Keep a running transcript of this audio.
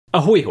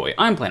Ahoy hoy,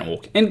 I'm Planet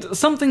Walk, and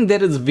something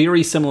that is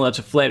very similar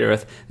to Flat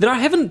Earth that I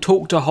haven't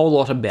talked a whole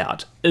lot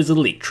about is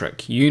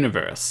Electric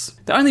Universe.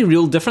 The only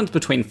real difference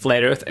between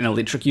Flat Earth and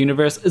Electric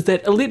Universe is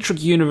that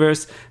Electric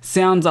Universe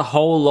sounds a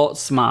whole lot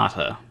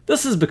smarter.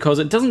 This is because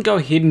it doesn't go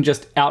ahead and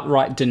just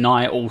outright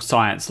deny all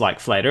science like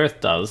Flat Earth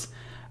does,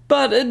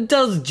 but it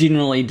does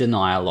generally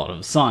deny a lot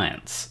of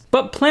science.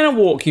 But Planet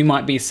Walk, you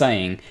might be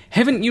saying,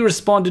 haven't you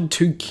responded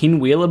to Ken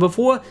Wheeler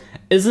before?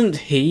 Isn't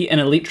he an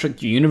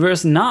Electric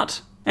Universe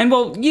nut? And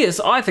well, yes,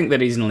 I think that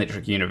he's an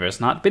Electric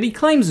Universe nut, but he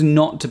claims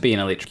not to be an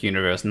Electric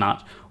Universe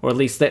nut, or at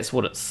least that's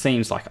what it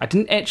seems like. I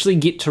didn't actually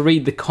get to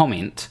read the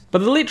comment, but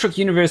the Electric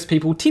Universe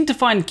people tend to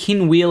find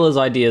Ken Wheeler's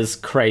ideas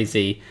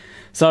crazy,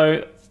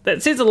 so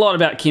that says a lot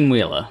about Ken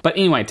Wheeler. But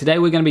anyway, today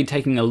we're going to be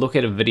taking a look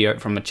at a video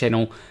from a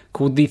channel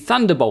called the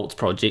Thunderbolt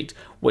Project,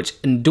 which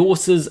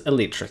endorses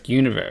Electric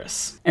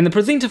Universe. And the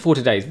presenter for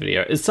today's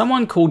video is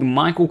someone called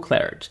Michael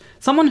Clarage,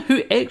 someone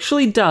who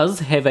actually does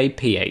have a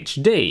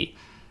PhD,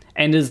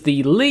 and is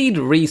the lead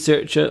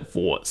researcher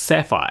for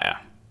SAFIRE.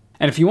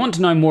 And if you want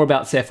to know more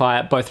about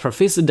SAFIRE, both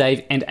Professor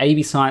Dave and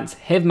AB Science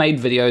have made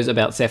videos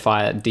about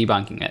SAFIRE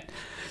debunking it.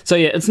 So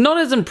yeah, it's not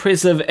as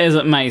impressive as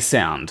it may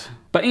sound.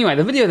 But anyway,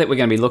 the video that we're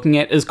going to be looking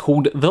at is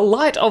called The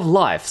Light of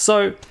Life,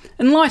 so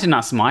enlighten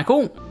us,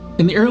 Michael.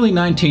 In the early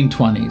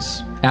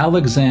 1920s,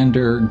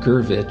 Alexander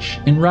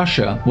Gurevich in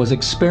Russia was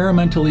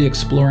experimentally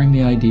exploring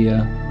the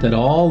idea that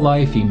all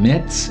life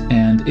emits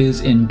and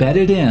is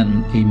embedded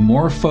in a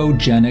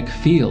morphogenic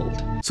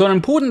field. So an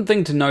important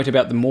thing to note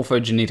about the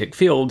morphogenetic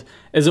field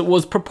is it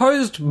was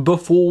proposed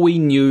before we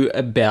knew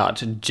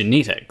about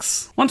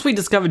genetics. Once we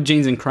discovered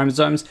genes and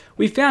chromosomes,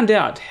 we found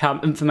out how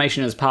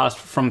information is passed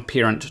from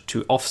parent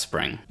to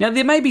offspring. Now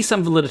there may be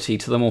some validity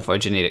to the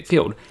morphogenetic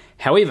field,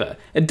 however,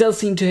 it does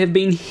seem to have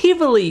been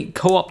heavily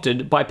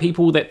co-opted by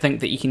people that think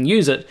that you can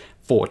use it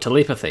for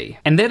telepathy.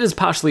 And that is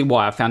partially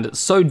why I found it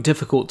so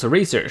difficult to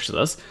research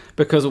this,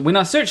 because when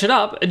I search it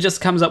up, it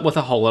just comes up with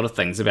a whole lot of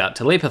things about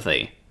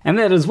telepathy. And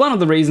that is one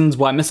of the reasons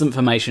why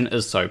misinformation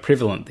is so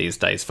prevalent these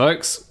days,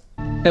 folks.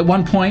 At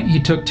one point,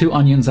 he took 2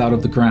 onions out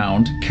of the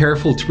ground,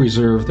 careful to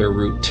preserve their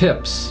root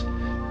tips,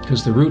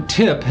 because the root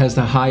tip has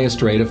the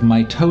highest rate of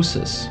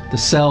mitosis. The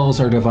cells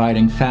are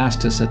dividing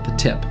fastest at the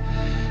tip.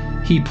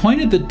 He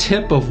pointed the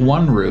tip of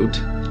one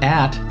root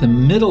at the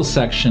middle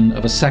section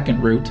of a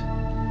second root.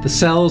 The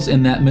cells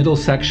in that middle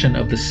section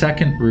of the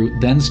second root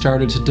then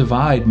started to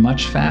divide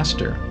much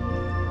faster.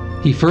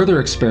 He further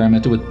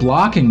experimented with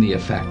blocking the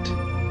effect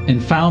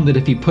and found that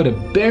if he put a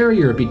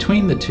barrier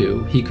between the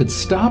two, he could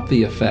stop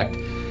the effect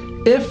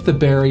if the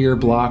barrier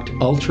blocked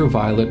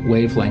ultraviolet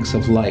wavelengths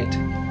of light.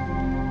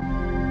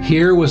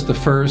 Here was the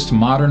first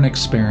modern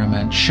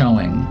experiment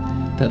showing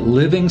that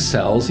living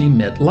cells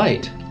emit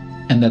light,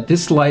 and that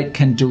this light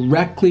can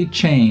directly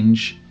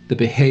change the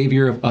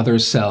behavior of other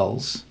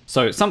cells.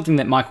 So something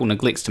that Michael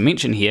neglects to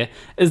mention here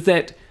is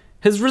that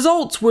his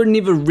results were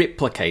never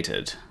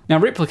replicated. Now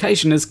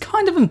replication is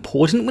kind of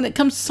important when it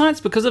comes to science,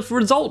 because if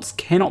results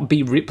cannot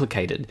be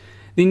replicated,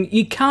 then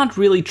you can't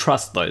really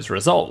trust those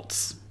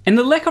results. And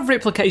the lack of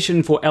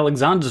replication for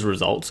Alexander's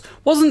results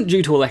wasn't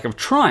due to a lack of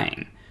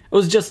trying. It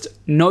was just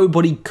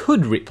nobody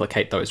could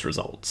replicate those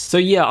results. So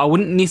yeah, I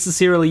wouldn't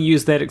necessarily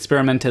use that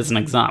experiment as an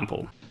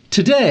example.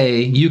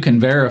 Today, you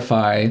can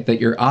verify that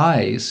your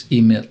eyes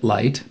emit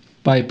light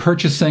by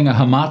purchasing a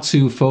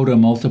Hamamatsu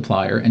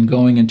photomultiplier and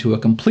going into a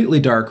completely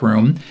dark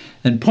room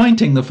and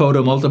pointing the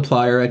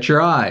photomultiplier at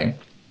your eye.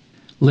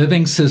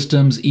 Living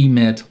systems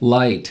emit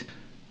light,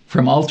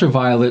 from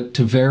ultraviolet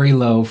to very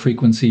low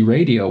frequency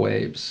radio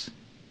waves.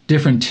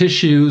 Different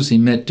tissues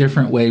emit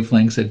different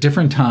wavelengths at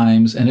different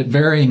times and at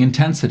varying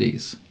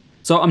intensities.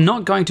 So I'm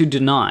not going to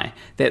deny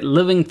that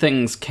living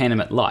things can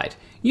emit light.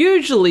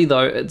 Usually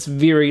though, it's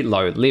very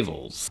low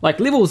levels, like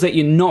levels that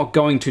you're not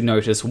going to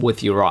notice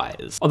with your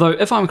eyes. Although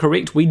if I'm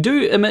correct, we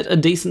do emit a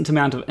decent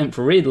amount of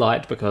infrared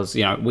light because,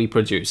 you know, we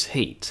produce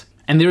heat.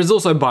 And there is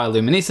also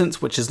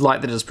bioluminescence, which is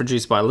light that is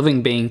produced by a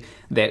living being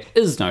that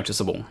is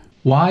noticeable.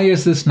 Why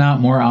is this not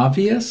more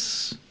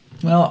obvious?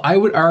 Well, I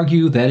would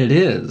argue that it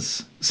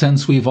is,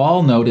 since we've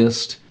all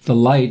noticed the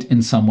light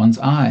in someone's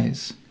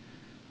eyes.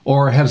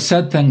 Or have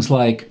said things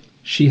like,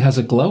 "She has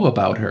a glow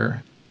about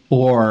her,"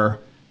 or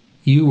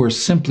 "You were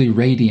simply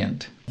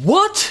radiant."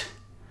 What?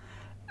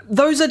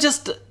 Those are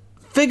just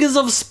figures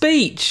of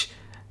speech.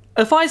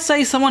 If I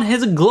say someone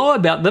has a glow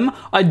about them,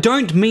 I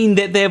don't mean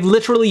that they have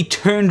literally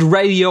turned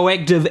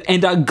radioactive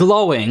and are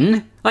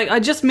glowing. Like,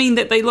 I just mean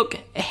that they look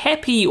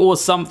happy or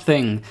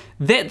something.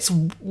 That's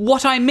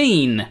what I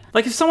mean.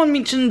 Like, if someone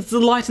mentions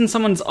the light in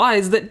someone's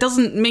eyes, that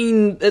doesn't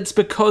mean it's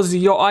because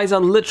your eyes are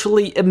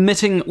literally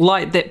emitting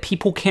light that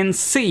people can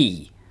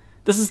see.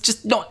 This is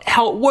just not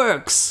how it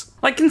works.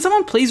 Like, can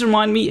someone please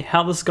remind me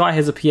how this guy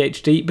has a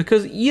PhD?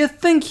 Because you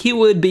think he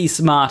would be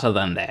smarter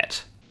than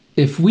that.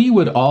 If we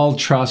would all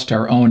trust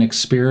our own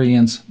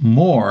experience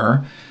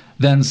more,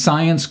 then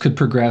science could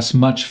progress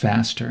much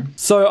faster.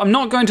 So I'm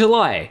not going to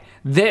lie,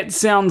 that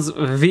sounds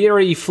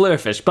very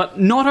flurfish, but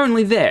not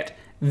only that,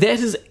 that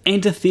is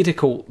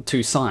antithetical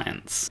to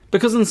science.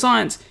 Because in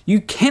science, you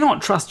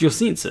cannot trust your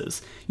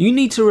senses. You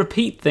need to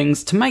repeat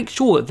things to make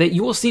sure that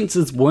your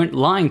senses weren't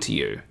lying to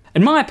you.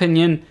 In my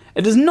opinion,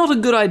 it is not a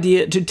good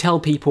idea to tell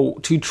people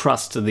to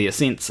trust their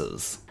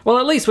senses. Well,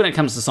 at least when it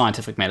comes to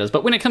scientific matters,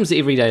 but when it comes to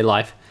everyday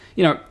life,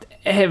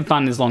 have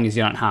fun as long as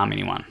you don't harm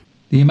anyone.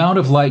 The amount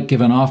of light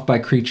given off by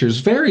creatures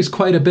varies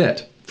quite a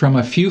bit, from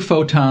a few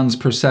photons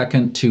per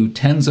second to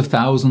tens of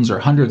thousands or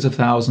hundreds of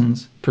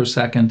thousands per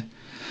second.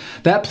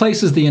 That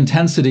places the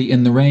intensity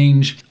in the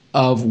range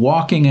of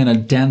walking in a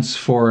dense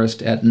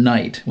forest at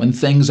night when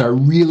things are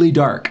really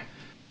dark.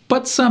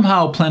 But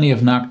somehow plenty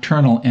of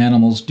nocturnal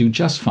animals do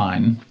just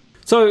fine.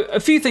 So, a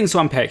few things to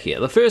unpack here.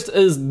 The first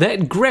is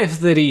that graph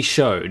that he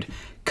showed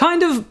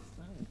kind of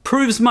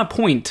proves my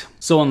point.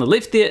 So on the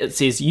left there it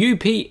says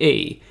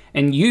UPE,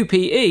 and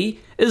UPE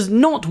is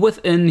not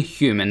within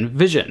human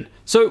vision.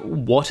 So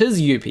what is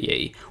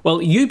UPE?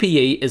 Well,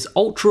 UPE is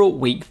ultra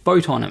weak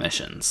photon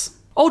emissions.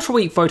 Ultra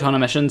weak photon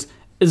emissions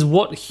is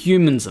what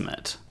humans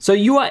emit. So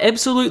you are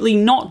absolutely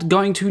not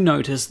going to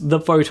notice the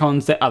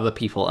photons that other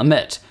people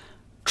emit.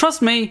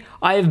 Trust me,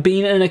 I have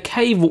been in a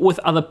cave with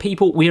other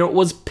people where it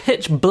was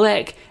pitch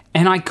black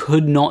and I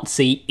could not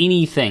see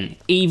anything,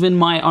 even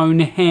my own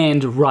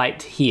hand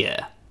right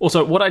here.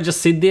 Also, what I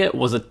just said there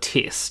was a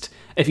test.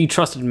 If you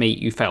trusted me,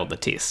 you failed the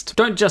test.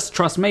 Don't just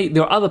trust me,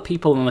 there are other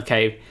people in the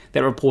cave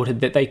that reported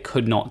that they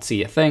could not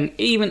see a thing,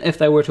 even if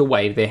they were to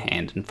wave their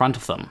hand in front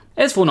of them.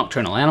 As for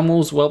nocturnal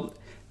animals, well,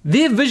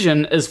 their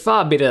vision is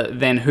far better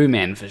than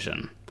human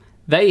vision.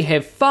 They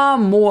have far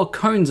more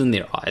cones in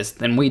their eyes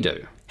than we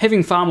do.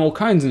 Having far more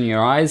cones in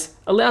your eyes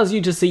allows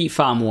you to see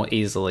far more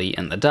easily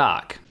in the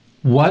dark.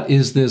 What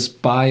is this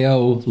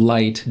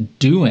bio-light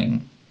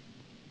doing?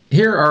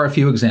 Here are a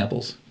few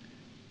examples.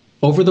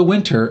 Over the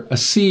winter, a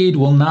seed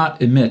will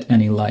not emit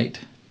any light.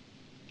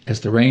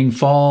 As the rain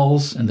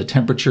falls and the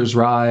temperatures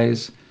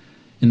rise,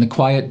 in the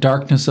quiet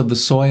darkness of the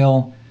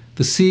soil,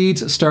 the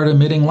seeds start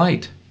emitting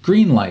light,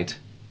 green light,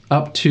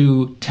 up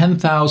to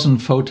 10,000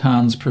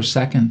 photons per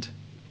second.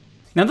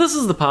 Now this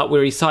is the part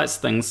where he cites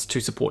things to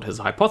support his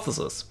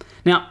hypothesis.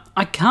 Now,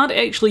 I can't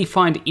actually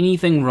find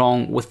anything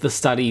wrong with the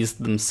studies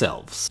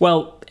themselves.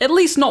 Well, at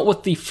least not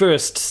with the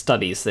first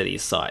studies that he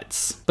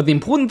cites. But the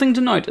important thing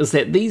to note is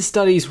that these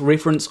studies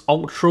reference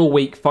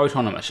ultra-weak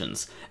photon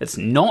emissions. It's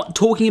not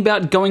talking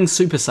about going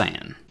Super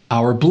Saiyan.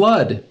 Our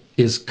blood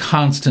is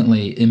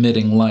constantly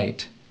emitting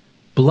light.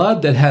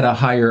 Blood that had a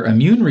higher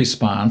immune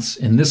response,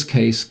 in this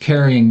case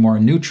carrying more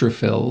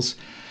neutrophils,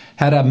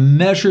 had a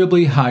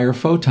measurably higher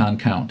photon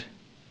count.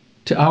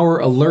 To our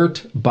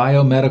alert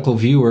biomedical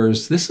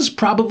viewers, this is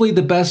probably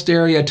the best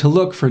area to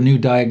look for new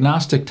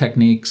diagnostic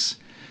techniques,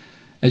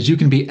 as you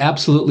can be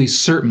absolutely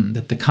certain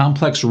that the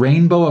complex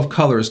rainbow of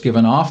colors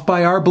given off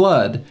by our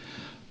blood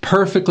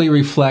perfectly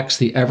reflects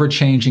the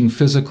ever-changing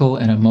physical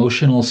and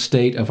emotional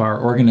state of our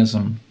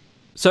organism.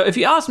 So if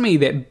you ask me,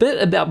 that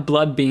bit about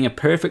blood being a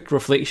perfect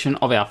reflection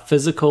of our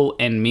physical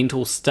and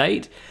mental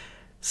state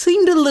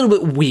seemed a little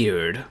bit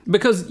weird.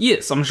 Because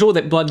yes, I'm sure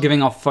that blood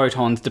giving off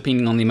photons,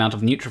 depending on the amount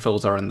of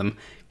neutrophils are in them,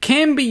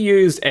 can be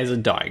used as a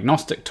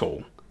diagnostic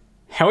tool.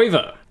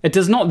 However, it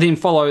does not then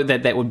follow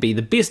that that would be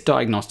the best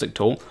diagnostic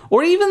tool,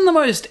 or even the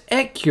most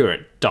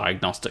accurate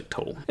diagnostic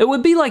tool. It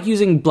would be like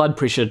using blood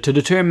pressure to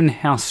determine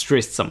how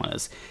stressed someone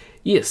is.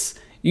 Yes,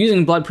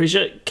 using blood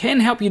pressure can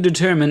help you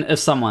determine if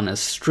someone is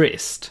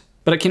stressed.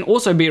 But it can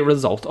also be a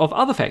result of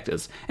other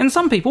factors. And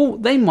some people,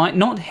 they might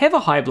not have a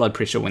high blood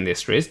pressure when they're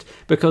stressed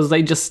because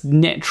they just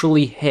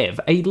naturally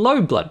have a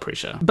low blood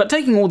pressure. But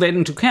taking all that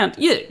into account,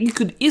 yeah, you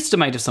could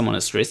estimate if someone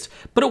is stressed,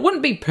 but it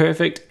wouldn't be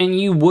perfect and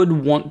you would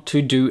want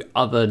to do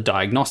other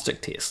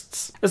diagnostic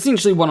tests.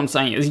 Essentially what I'm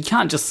saying is you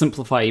can't just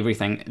simplify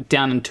everything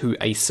down into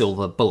a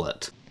silver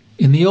bullet.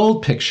 In the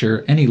old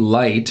picture, any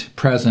light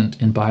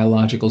present in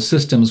biological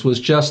systems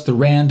was just the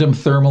random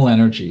thermal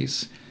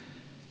energies.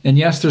 And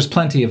yes, there's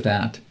plenty of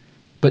that.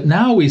 But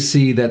now we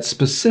see that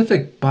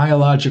specific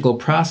biological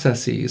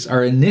processes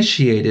are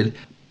initiated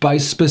by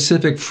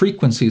specific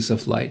frequencies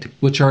of light,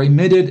 which are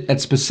emitted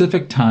at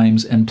specific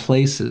times and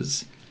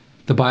places.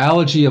 The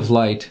biology of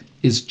light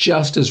is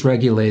just as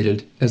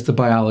regulated as the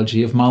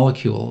biology of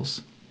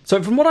molecules.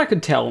 So from what I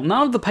could tell,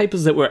 none of the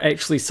papers that were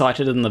actually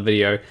cited in the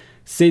video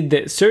said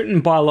that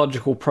certain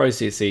biological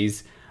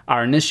processes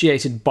are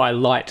initiated by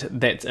light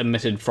that's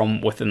emitted from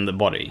within the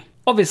body.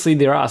 Obviously,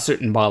 there are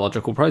certain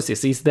biological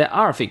processes that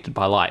are affected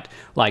by light,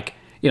 like,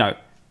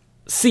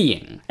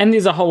 seeing. And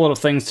there's a whole lot of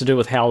things to do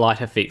with how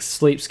light affects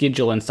sleep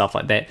schedule and stuff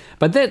like that,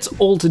 but that's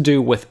all to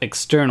do with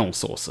external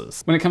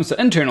sources. When it comes to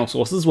internal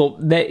sources, well,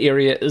 that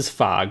area is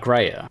far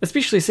greyer,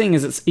 especially seeing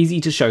as it's easy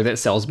to show that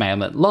cells may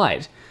emit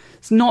light.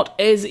 It's not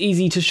as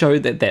easy to show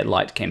that that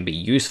light can be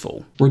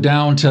useful. We're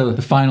down to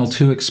the final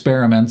two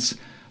experiments.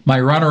 My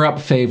runner-up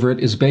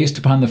favorite is based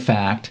upon the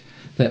fact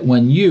that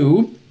when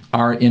you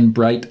are in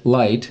bright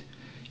light,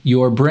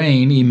 your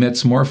brain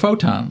emits more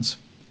photons.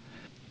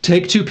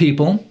 Take two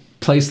people,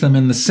 place them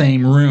in the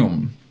same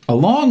room,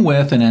 along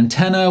with an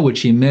antenna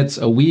which emits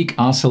a weak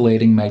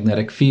oscillating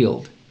magnetic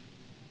field.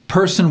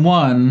 Person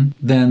 1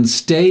 then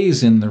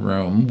stays in the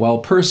room while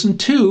person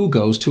 2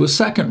 goes to a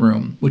second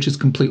room, which is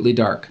completely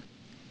dark.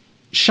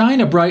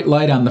 Shine a bright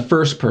light on the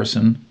first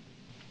person.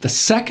 The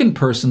second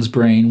person's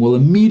brain will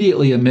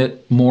immediately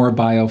emit more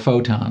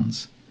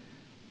biophotons.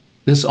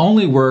 This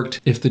only worked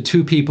if the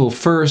two people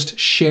first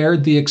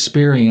shared the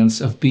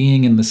experience of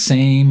being in the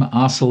same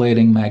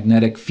oscillating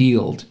magnetic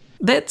field.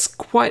 That's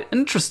quite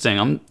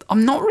interesting.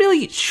 I'm not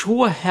really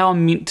sure how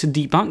I'm meant to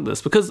debunk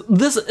this, because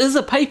this is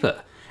a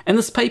paper, and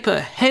this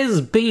paper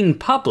has been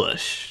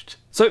published.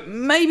 So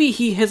maybe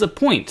he has a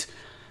point.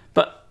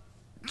 But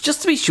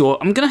just to be sure,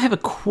 I'm going to have a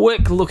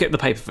quick look at the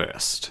paper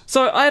first.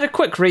 So I had a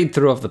quick read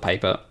through of the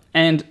paper,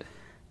 and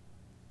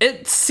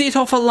it set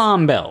off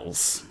alarm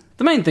bells.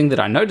 The main thing that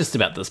I noticed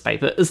about this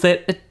paper is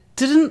that it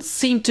didn't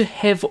seem to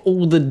have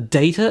all the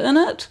data in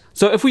it.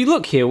 So if we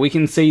look here, we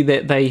can see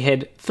that they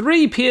had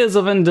 3 pairs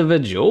of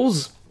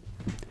individuals.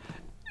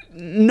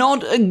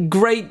 Not a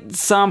great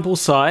sample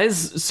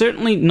size,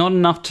 certainly not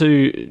enough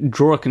to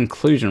draw a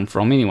conclusion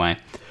from anyway.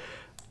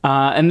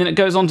 And then it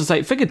goes on to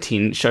say figure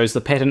 10 shows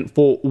the pattern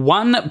for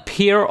 1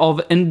 pair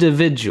of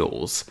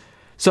individuals.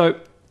 So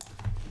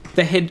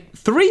they had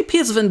 3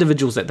 pairs of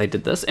individuals that they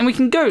did this, and we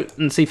can go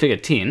and see figure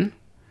 10.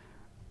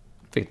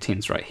 Figure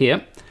 10's right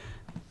here.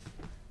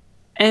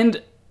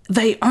 And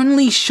they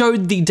only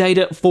showed the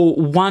data for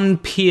 1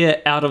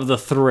 pair out of the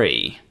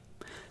 3.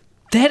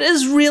 That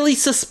is really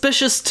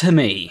suspicious to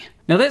me.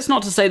 Now that's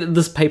not to say that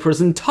this paper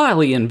is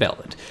entirely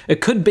invalid.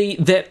 It could be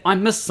that I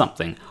missed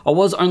something. I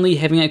was only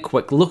having a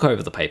quick look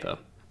over the paper.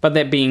 But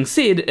that being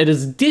said, it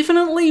is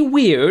definitely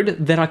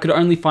weird that I could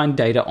only find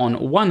data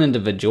on 1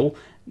 individual,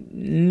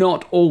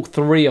 not all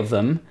 3 of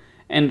them,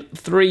 and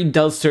 3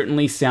 does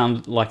certainly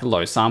sound like a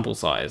low sample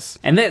size.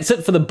 And that's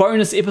it for the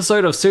bonus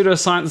episode of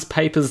pseudoscience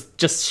papers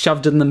just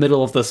shoved in the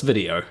middle of this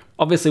video.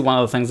 Obviously one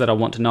of the things that I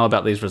want to know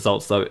about these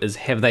results though is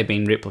have they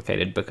been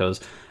replicated,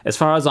 because as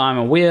far as I'm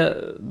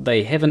aware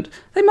they haven't.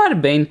 They might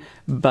have been,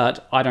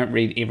 but I don't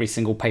read every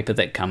single paper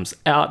that comes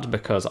out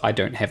because I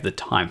don't have the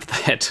time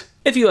for that.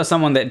 If you are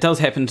someone that does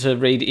happen to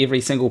read every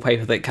single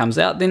paper that comes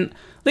out, then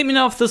let me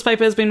know if this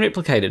paper has been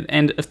replicated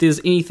and if there's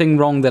anything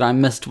wrong that I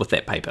missed with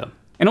that paper.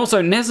 And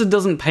also, NASA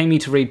doesn't pay me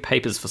to read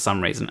papers for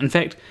some reason. In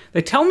fact,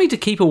 they tell me to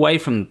keep away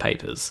from the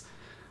papers.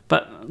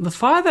 But the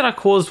fire that I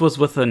caused was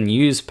with a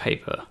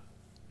newspaper,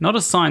 not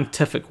a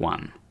scientific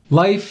one.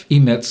 Life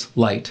emits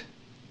light.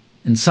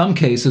 In some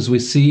cases, we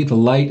see the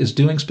light is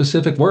doing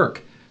specific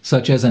work,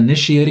 such as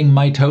initiating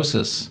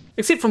mitosis.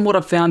 Except from what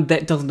I've found,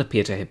 that doesn't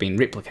appear to have been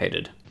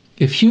replicated.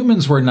 If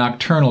humans were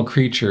nocturnal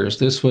creatures,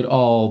 this would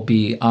all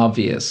be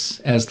obvious,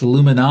 as the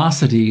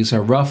luminosities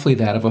are roughly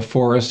that of a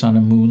forest on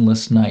a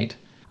moonless night.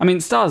 I mean,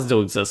 stars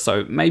do exist,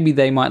 so maybe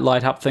they might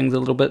light up things a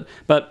little bit,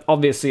 but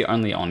obviously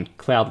only on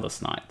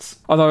cloudless nights.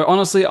 Although,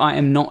 honestly, I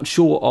am not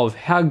sure of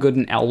how good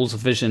an owl's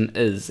vision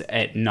is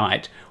at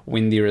night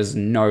when there is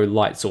no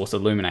light source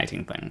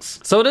illuminating things.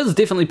 So it is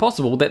definitely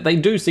possible that they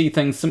do see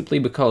things simply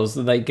because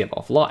they give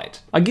off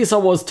light. I guess I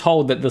was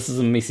told that this is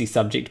a messy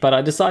subject, but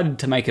I decided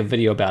to make a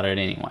video about it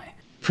anyway.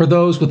 For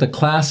those with a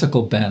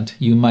classical bent,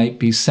 you might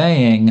be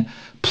saying,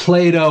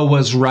 Plato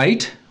was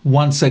right,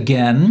 once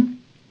again.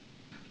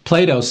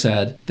 Plato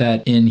said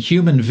that in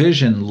human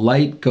vision,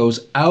 light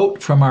goes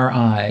out from our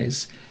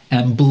eyes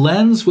and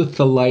blends with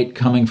the light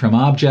coming from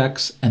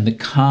objects, and the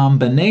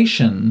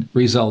combination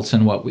results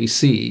in what we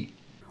see.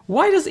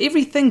 Why does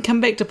everything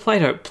come back to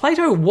Plato?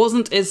 Plato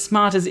wasn't as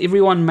smart as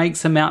everyone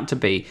makes him out to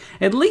be,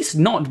 at least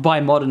not by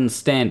modern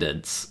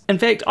standards. In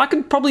fact, I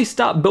could probably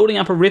start building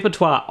up a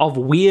repertoire of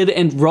weird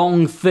and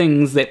wrong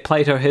things that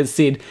Plato has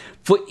said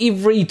for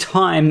every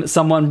time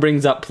someone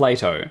brings up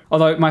Plato.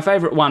 Although my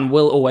favourite one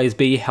will always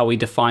be how he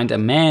defined a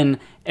man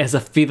as a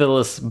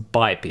featherless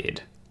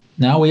biped.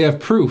 Now we have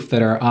proof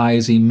that our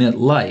eyes emit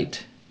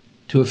light.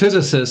 To a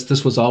physicist,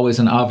 this was always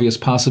an obvious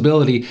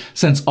possibility,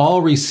 since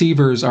all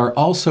receivers are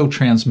also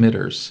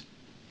transmitters.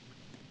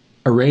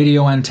 A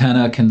radio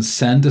antenna can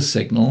send a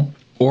signal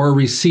or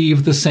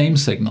receive the same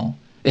signal.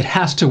 It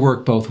has to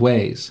work both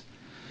ways.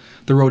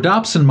 The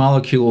rhodopsin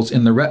molecules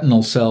in the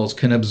retinal cells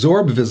can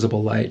absorb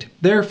visible light,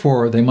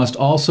 therefore they must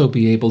also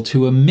be able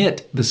to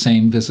emit the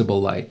same visible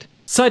light.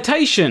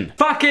 Citation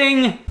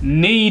fucking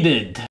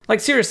needed. Like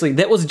seriously,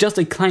 that was just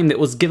a claim that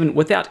was given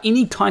without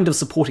any kind of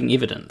supporting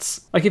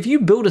evidence. Like if you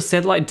build a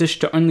satellite dish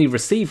to only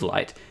receive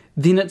light,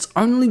 then it's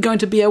only going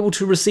to be able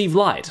to receive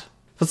light.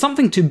 For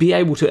something to be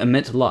able to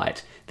emit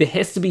light, there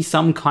has to be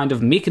some kind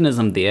of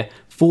mechanism there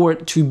for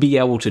it to be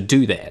able to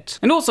do that.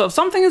 And also, if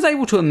something is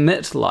able to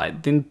emit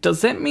light, then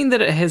does that mean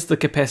that it has the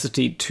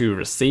capacity to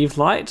receive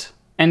light?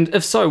 And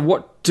if so,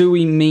 what do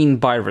we mean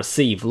by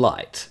receive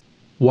light?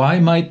 Why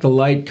might the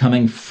light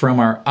coming from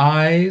our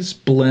eyes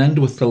blend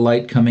with the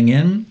light coming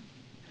in?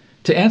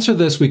 To answer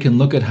this, we can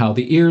look at how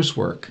the ears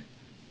work.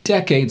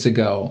 Decades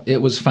ago,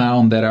 it was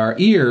found that our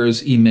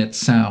ears emit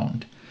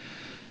sound.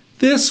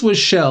 This was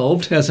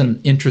shelved as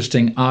an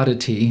interesting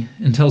oddity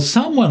until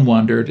someone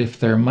wondered if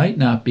there might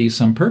not be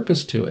some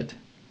purpose to it.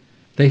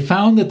 They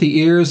found that the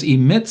ears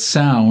emit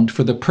sound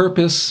for the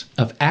purpose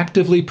of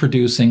actively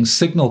producing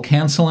signal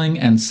cancelling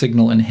and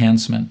signal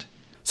enhancement.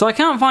 So I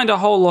can't find a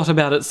whole lot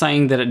about it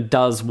saying that it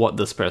does what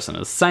this person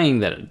is saying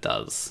that it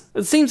does.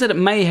 It seems that it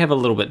may have a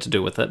little bit to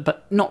do with it,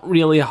 but not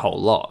really a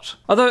whole lot.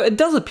 Although it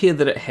does appear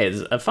that it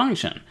has a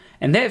function,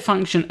 and that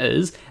function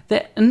is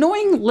that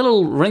annoying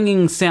little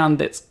ringing sound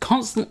that's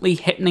constantly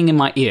happening in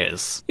my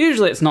ears.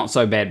 Usually it's not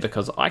so bad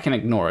because I can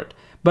ignore it,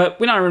 but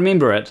when I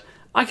remember it,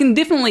 I can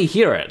definitely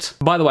hear it.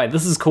 By the way,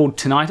 this is called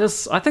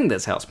tinnitus, I think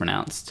that's how it's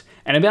pronounced,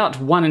 and about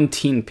 1 in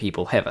 10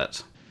 people have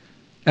it.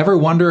 Ever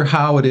wonder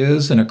how it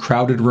is in a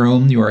crowded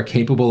room you are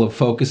capable of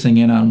focusing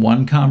in on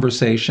one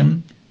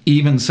conversation,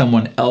 even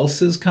someone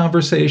else's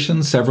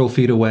conversation several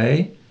feet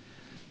away?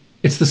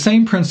 It's the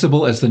same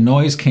principle as the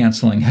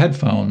noise-canceling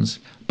headphones,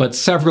 but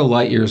several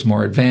light years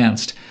more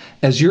advanced,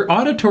 as your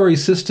auditory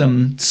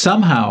system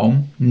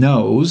somehow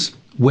knows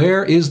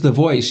where is the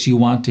voice you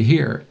want to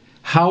hear.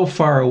 How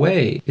far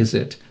away is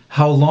it?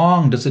 How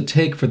long does it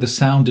take for the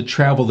sound to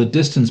travel the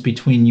distance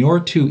between your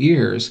two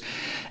ears?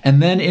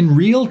 And then in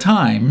real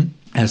time,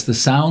 as the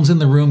sounds in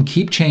the room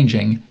keep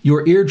changing,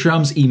 your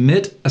eardrums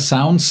emit a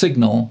sound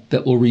signal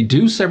that will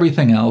reduce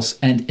everything else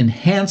and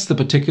enhance the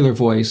particular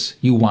voice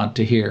you want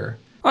to hear.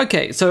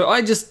 Okay, so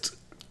I just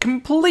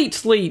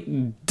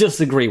completely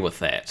disagree with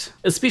that,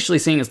 especially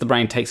seeing as the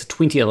brain takes a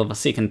 20th of a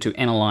second to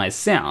analyze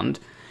sound,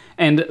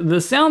 and the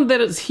sound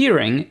that it's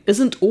hearing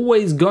isn't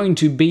always going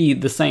to be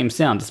the same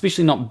sound,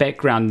 especially not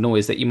background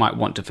noise that you might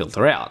want to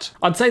filter out.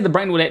 I'd say the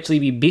brain would actually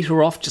be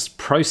better off just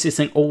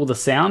processing all the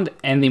sound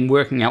and then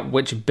working out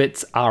which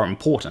bits are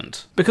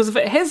important. Because if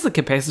it has the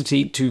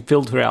capacity to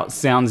filter out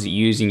sounds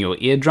using your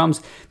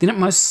eardrums, then it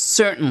most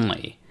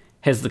certainly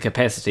has the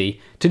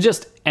capacity to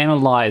just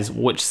analyze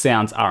which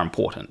sounds are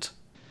important.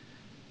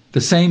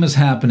 The same is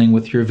happening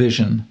with your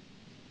vision.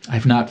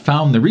 I've not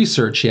found the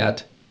research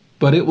yet,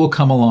 but it will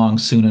come along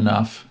soon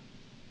enough.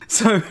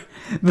 So,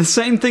 the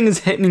same thing is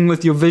happening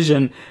with your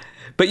vision,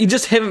 but you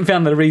just haven't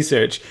found the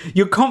research.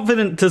 You're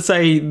confident to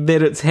say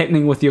that it's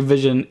happening with your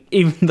vision,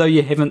 even though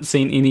you haven't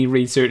seen any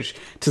research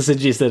to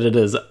suggest that it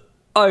is.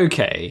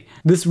 Okay,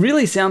 this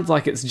really sounds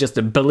like it's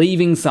just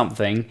believing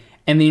something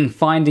and then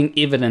finding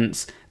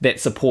evidence that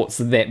supports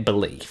that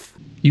belief.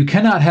 You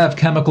cannot have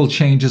chemical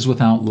changes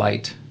without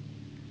light.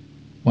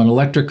 When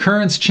electric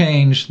currents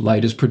change,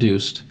 light is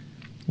produced.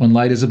 When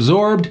light is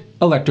absorbed,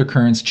 electric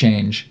currents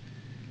change.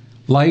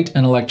 Light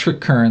and electric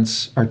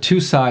currents are two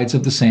sides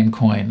of the same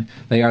coin.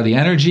 They are the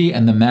energy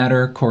and the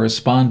matter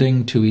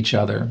corresponding to each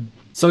other.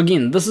 So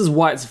again, this is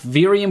why it's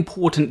very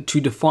important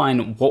to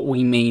define what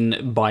we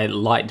mean by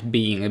light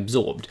being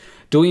absorbed.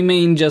 Do we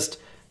mean just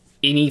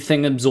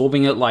anything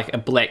absorbing it, like a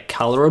black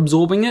color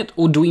absorbing it,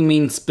 or do we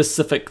mean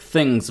specific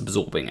things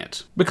absorbing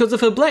it? Because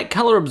if a black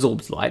color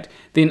absorbs light,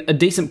 then a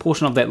decent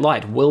portion of that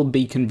light will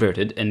be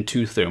converted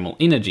into thermal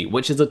energy,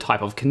 which is a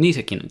type of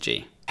kinetic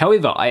energy.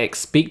 However, I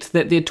expect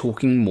that they're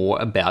talking more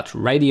about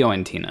radio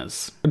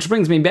antennas. Which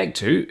brings me back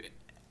to,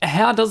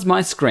 how does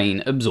my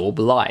screen absorb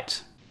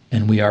light?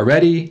 And we are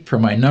ready for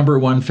my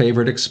 #1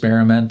 favorite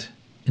experiment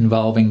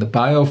involving the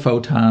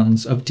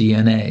biophotons of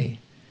DNA.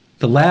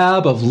 The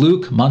lab of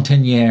Luc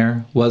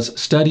Montagnier was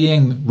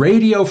studying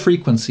radio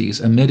frequencies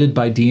emitted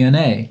by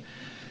DNA.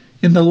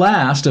 In the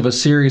last of a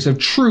series of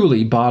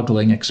truly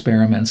boggling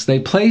experiments, they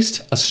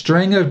placed a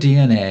string of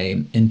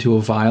DNA into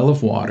a vial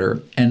of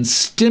water and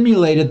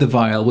stimulated the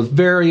vial with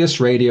various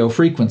radio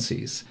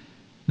frequencies.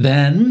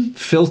 Then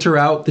filter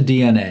out the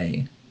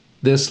DNA.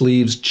 This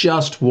leaves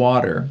just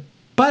water.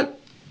 But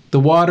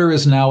the water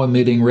is now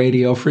emitting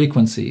radio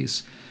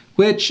frequencies,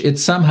 which it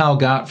somehow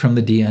got from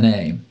the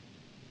DNA.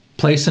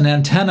 Place an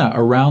antenna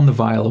around the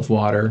vial of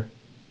water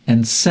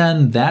and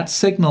send that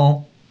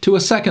signal to a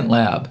second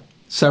lab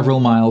several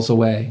miles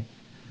away.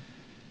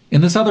 In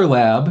this other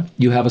lab,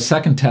 you have a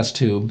second test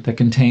tube that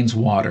contains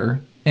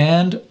water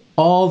and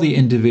all the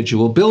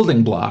individual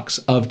building blocks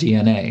of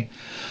DNA.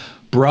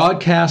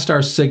 Broadcast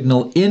our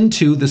signal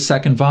into the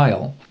second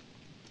vial.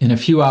 In a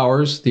few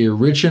hours, the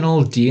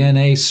original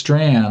DNA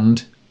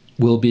strand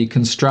will be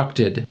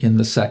constructed in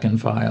the second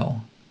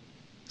vial.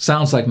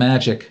 Sounds like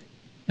magic,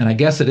 and I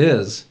guess it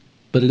is.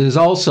 But it is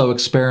also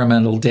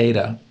experimental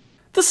data.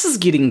 This is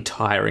getting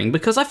tiring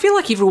because I feel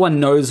like everyone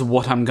knows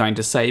what I'm going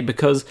to say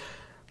because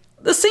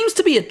there seems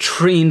to be a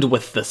trend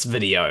with this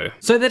video.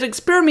 So that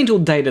experimental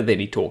data that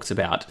he talks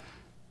about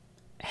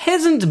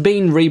hasn't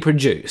been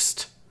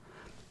reproduced.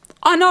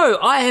 I know,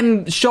 I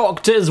am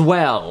shocked as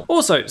well.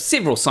 Also,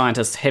 several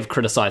scientists have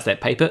criticised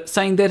that paper,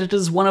 saying that it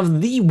is one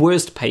of the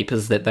worst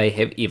papers that they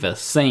have ever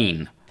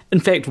seen. In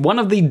fact, one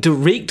of the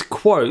direct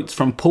quotes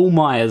from Paul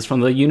Myers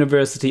from the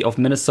University of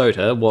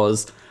Minnesota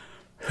was,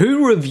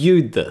 "Who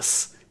reviewed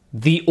this?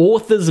 The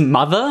author's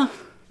mother?"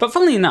 But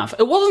funnily enough,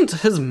 it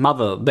wasn't his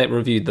mother that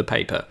reviewed the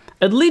paper.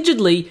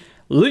 Allegedly,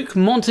 Luc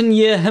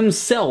Montagnier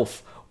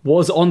himself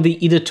was on the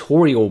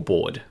editorial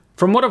board.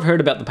 From what I've heard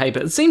about the paper,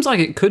 it seems like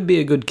it could be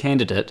a good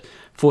candidate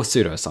for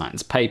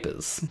pseudoscience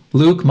papers.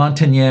 Luc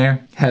Montagnier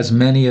has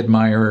many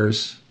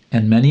admirers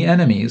and many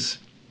enemies.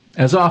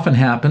 As often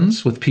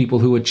happens with people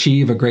who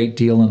achieve a great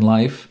deal in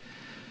life,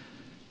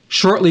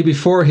 shortly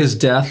before his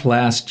death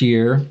last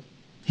year,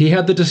 he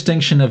had the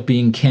distinction of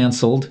being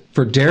cancelled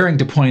for daring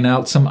to point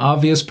out some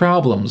obvious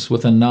problems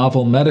with a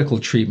novel medical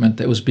treatment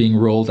that was being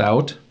rolled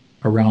out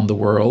around the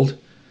world.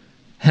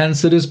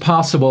 Hence, it is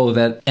possible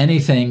that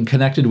anything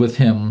connected with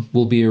him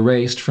will be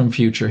erased from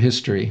future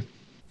history.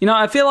 You know,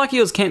 I feel like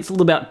he was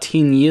cancelled about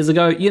 10 years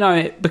ago, you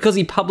know, because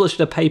he published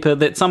a paper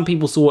that some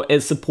people saw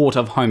as support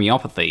of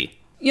homeopathy.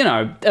 You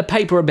know, a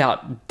paper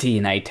about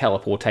DNA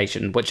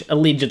teleportation, which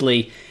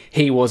allegedly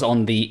he was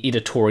on the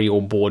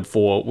editorial board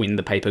for when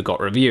the paper got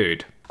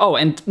reviewed. Oh,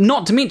 and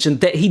not to mention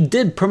that he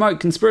did promote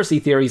conspiracy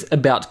theories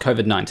about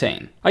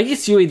COVID-19. I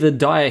guess you either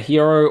die a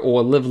hero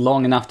or live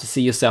long enough to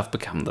see yourself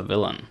become the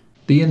villain.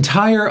 The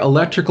entire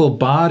electrical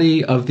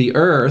body of the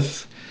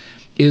Earth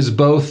is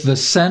both the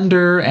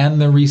sender and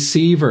the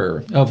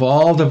receiver of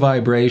all the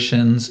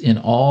vibrations in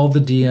all the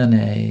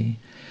DNA,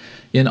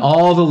 in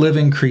all the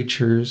living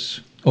creatures,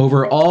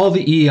 over all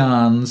the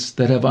eons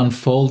that have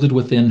unfolded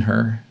within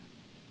her.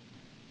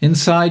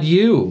 Inside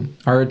you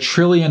are 1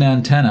 trillion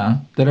antennae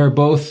that are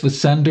both the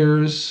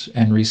senders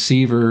and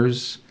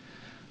receivers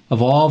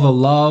of all the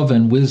love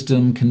and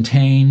wisdom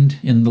contained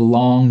in the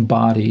long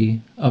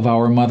body of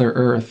our Mother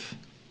Earth.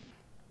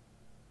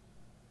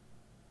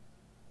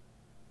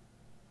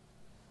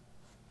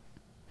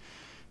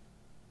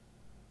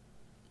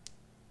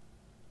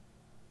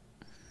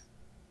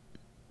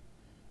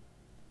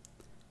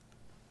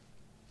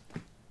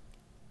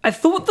 I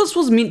thought this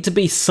was meant to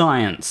be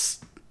science,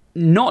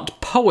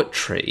 not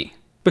poetry,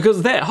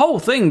 because that whole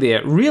thing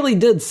there really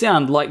did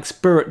sound like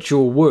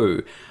spiritual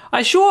woo.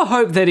 I sure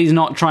hope that he's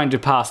not trying to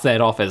pass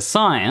that off as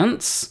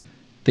science.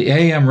 The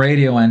AM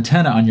radio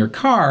antenna on your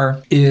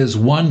car is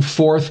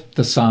 1/4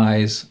 the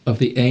size of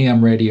the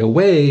AM radio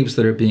waves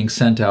that are being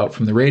sent out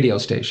from the radio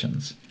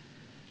stations.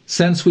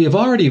 Since we have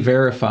already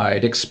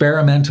verified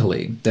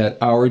experimentally that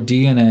our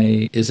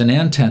DNA is an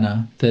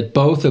antenna that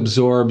both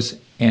absorbs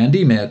and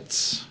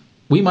emits,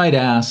 we might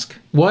ask,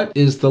 what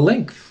is the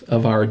length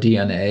of our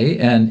DNA,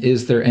 and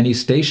is there any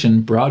station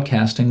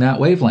broadcasting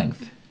that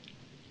wavelength?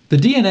 The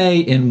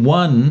DNA in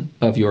one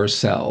of your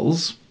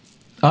cells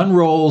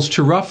unrolls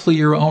to roughly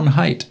your own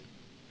height.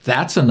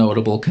 That's a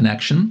notable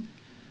connection.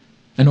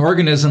 An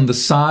organism the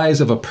size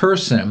of a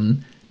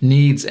person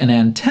needs an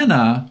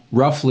antenna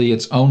roughly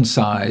its own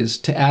size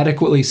to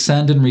adequately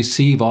send and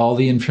receive all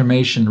the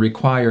information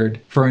required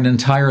for an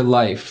entire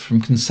life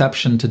from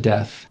conception to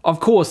death.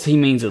 Of course he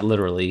means it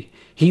literally.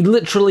 He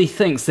literally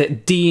thinks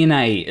that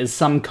DNA is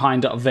some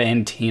kind of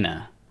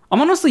antenna.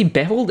 I'm honestly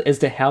baffled as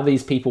to how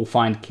these people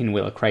find Ken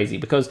Wheeler crazy,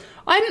 because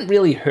I hadn't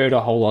really heard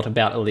a whole lot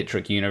about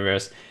Electric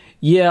Universe.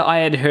 Yeah, I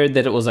had heard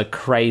that it was a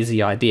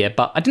crazy idea,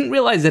 but I didn't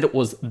realize that it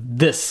was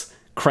this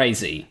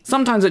crazy.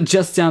 Sometimes it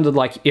just sounded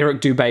like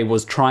Eric Dubé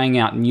was trying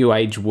out New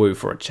Age woo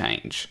for a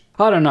change.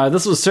 I don't know,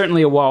 this was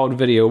certainly a wild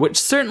video, which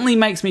certainly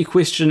makes me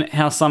question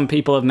how some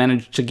people have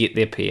managed to get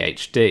their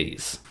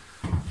PhDs.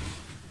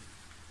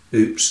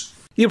 Oops.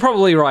 You're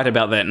probably right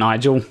about that,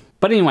 Nigel.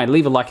 But anyway,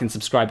 leave a like and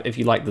subscribe if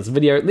you like this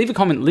video. Leave a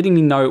comment letting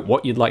me know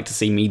what you'd like to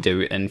see me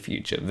do in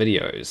future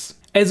videos.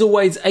 As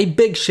always, a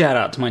big shout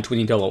out to my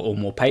 $20 or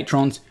more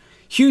patrons: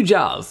 Hugh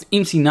Jarsz,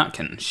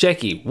 M.C.Nutkin,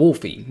 SHaKie,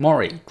 Wolfie,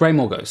 Morrie,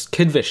 Graymore Ghost,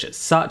 KidVicious,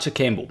 Sacha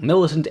Campbell,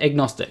 Militant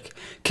Agnostic,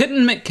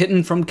 Kitten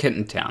McKitten from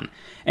Kitten Town,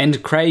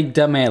 and Craig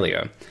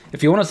D'Amelio.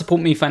 If you want to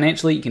support me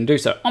financially, you can do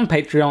so on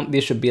Patreon.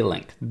 There should be a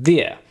link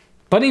there.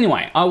 But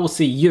anyway, I will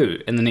see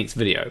you in the next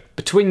video.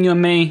 Between you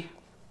and me,